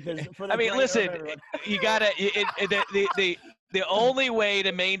 Because listen, you gotta. The only way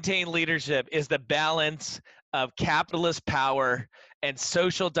to maintain leadership is the balance of capitalist power and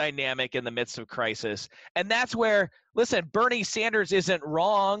social dynamic in the midst of crisis. And that's where, listen, Bernie Sanders isn't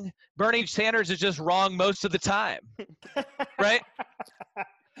wrong. Bernie Sanders is just wrong most of the time, right?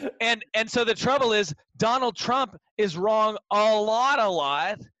 And so the trouble is Donald Trump is wrong a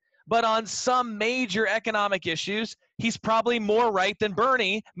lot, but on some major economic issues, he's probably more right than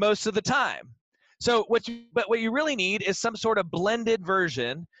Bernie most of the time. So what you really need is some sort of blended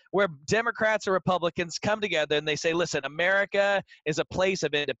version where Democrats or Republicans come together and they say, listen, America is a place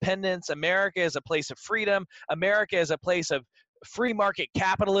of independence. America is a place of freedom. America is a place of free market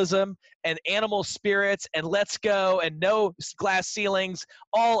capitalism and animal spirits, and let's go, and no glass ceilings,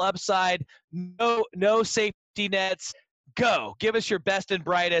 all upside, no safety nets. Go. Give us your best and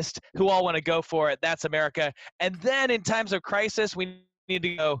brightest who all want to go for it. That's America. And then in times of crisis, we need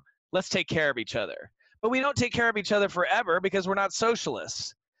to go, let's take care of each other. But we don't take care of each other forever because we're not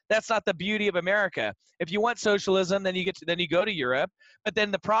socialists. That's not the beauty of America. If you want socialism, then you go to Europe. But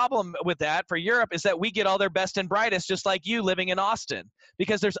then the problem with that for Europe is that we get all their best and brightest, just like you living in Austin,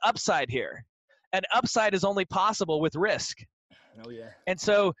 because there's upside here. And upside is only possible with risk. Oh, yeah. And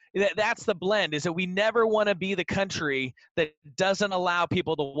so that's the blend, is that we never want to be the country that doesn't allow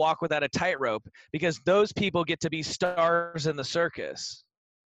people to walk without a tightrope, because those people get to be stars in the circus.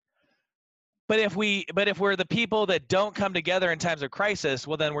 But if we're the people that don't come together in times of crisis,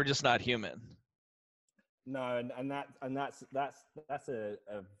 well, then we're just not human. No, and that's a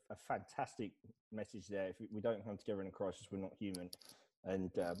fantastic message there. If we don't come together in a crisis, we're not human,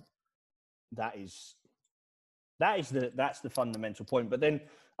 and that's the fundamental point. But then,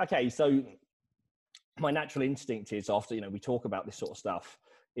 okay, so my natural instinct is, after we talk about this sort of stuff,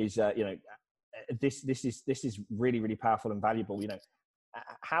 is this is really, really powerful and valuable.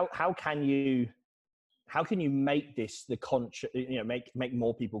 How can you make this the make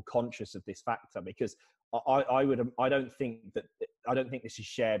more people conscious of this factor? Because I don't think this is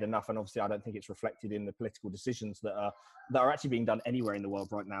shared enough, and obviously I don't think it's reflected in the political decisions that are actually being done anywhere in the world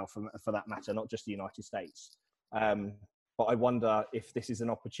right now, for that matter, not just the United States. But I wonder if this is an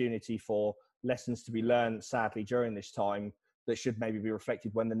opportunity for lessons to be learned, sadly, during this time, that should maybe be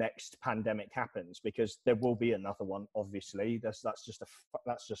reflected when the next pandemic happens, because there will be another one. Obviously, that's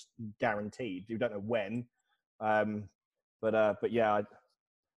just guaranteed. You don't know when, but yeah,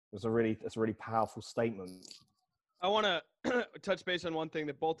 that's a really powerful statement. I want to touch base on one thing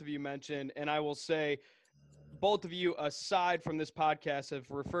that both of you mentioned, and I will say, both of you, aside from this podcast, have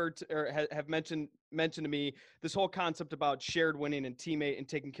referred to or have mentioned to me this whole concept about shared winning and teammate and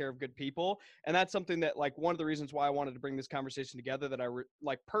taking care of good people. And that's something that, like, one of the reasons why I wanted to bring this conversation together, that I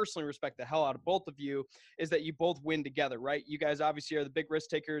personally respect the hell out of both of you, is that you both win together, right? You guys obviously are the big risk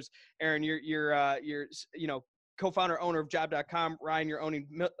takers. Arran, you're co-founder, owner of Job.com. Ryan, you're owning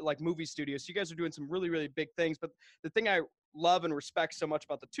like movie studios. So you guys are doing some really, really big things. But the thing I love and respect so much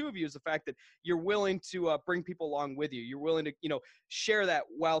about the two of you is the fact that you're willing to bring people along with you. You're willing to, share that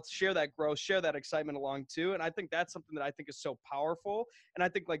wealth, share that growth, share that excitement along too. And I think that's something that I think is so powerful. And I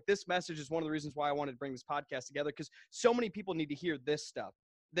think like this message is one of the reasons why I wanted to bring this podcast together, because so many people need to hear this stuff.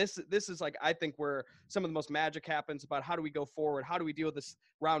 This is like, I think where some of the most magic happens about how do we go forward? How do we deal with this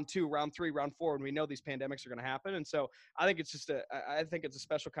round 2, round 3, round 4? And we know these pandemics are going to happen. And so I think it's I think it's a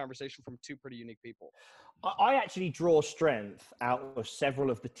special conversation from two pretty unique people. I actually draw strength out of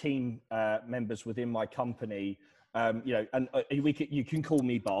several of the team members within my company. And you can call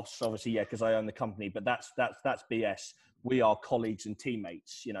me boss, obviously, yeah, because I own the company, but that's BS. We are colleagues and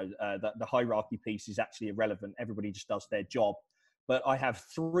teammates. The hierarchy piece is actually irrelevant. Everybody just does their job. But I have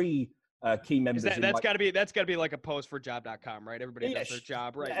 3 key members. That's got to be like a post for Job.com, right? Everybody does their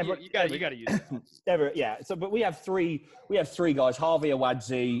job, right? Yeah, you got to use that. Yeah. So, but we have 3 guys: Harvey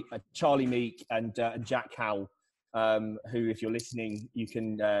Awadzi, Charlie Meek, and Jack Howell. Who, if you're listening, you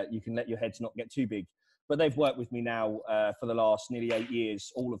can let your heads not get too big. But they've worked with me now for the last nearly 8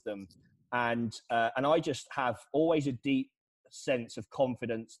 years, all of them, and I just have always a deep sense of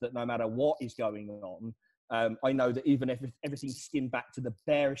confidence that no matter what is going on. I know that even if everything's skinned back to the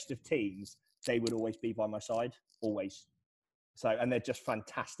barest of teams, they would always be by my side, always. So, and they're just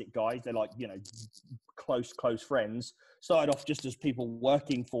fantastic guys. They're like, close friends. Started off just as people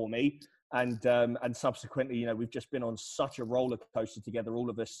working for me, and subsequently, we've just been on such a roller coaster together, all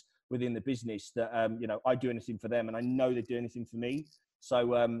of us within the business, that I do anything for them, and I know they do anything for me.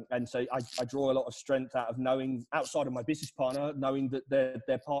 So, I draw a lot of strength out of knowing, outside of my business partner, knowing that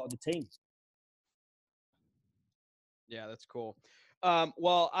they're part of the team. Yeah, that's cool.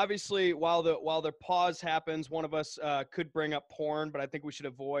 Well, obviously, while the pause happens, one of us could bring up porn, but I think we should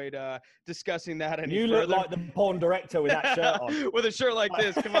avoid discussing that any further. You look like the porn director with that shirt on. With a shirt like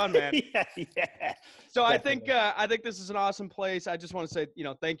this. Come on, man. Yeah. So definitely. I think this is an awesome place. I just want to say,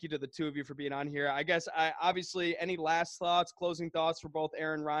 thank you to the two of you for being on here. I guess obviously any last thoughts, closing thoughts for both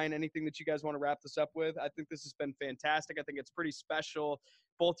Arran and Ryan, anything that you guys want to wrap this up with? I think this has been fantastic. I think it's pretty special,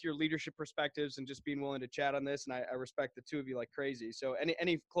 both your leadership perspectives and just being willing to chat on this. And I respect the two of you like crazy. So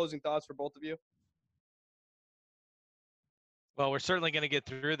any closing thoughts for both of you? Well, we're certainly going to get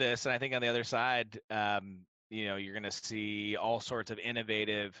through this. And I think on the other side, you're going to see all sorts of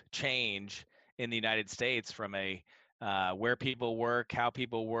innovative change in the United States from where people work, how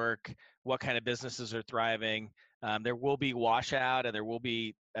people work, what kind of businesses are thriving. There will be washout and there will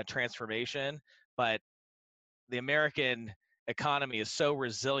be a transformation, but the American economy is so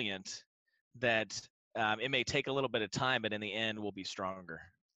resilient that it may take a little bit of time, but in the end we'll be stronger.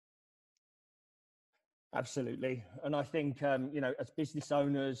 Absolutely. And I think, as business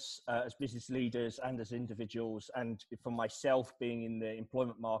owners, as business leaders, and as individuals, and for myself being in the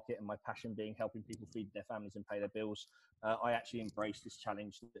employment market and my passion being helping people feed their families and pay their bills, I actually embrace this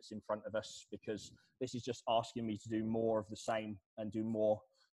challenge that's in front of us, because this is just asking me to do more of the same and do more,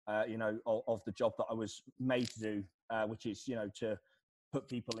 of the job that I was made to do, which is, to put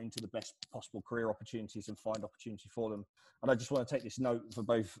people into the best possible career opportunities and find opportunity for them. And I just want to take this note for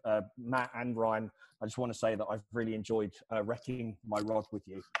both Matt and Ryan. I just want to say that I've really enjoyed wrecking my rod with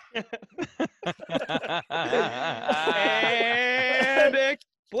you. And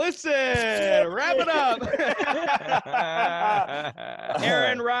explicit. Wrap it up.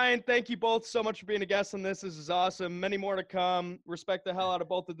 Arran, Ryan, thank you both so much for being a guest on this. This is awesome. Many more to come. Respect the hell out of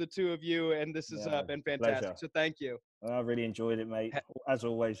both of the two of you. And this has been fantastic. Pleasure. So thank you. I really enjoyed it, mate. As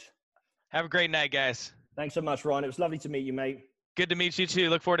always. Have a great night, guys. Thanks so much, Ryan. It was lovely to meet you, mate. Good to meet you too.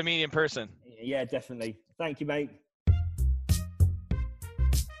 Look forward to meeting you in person. Yeah, definitely. Thank you, mate.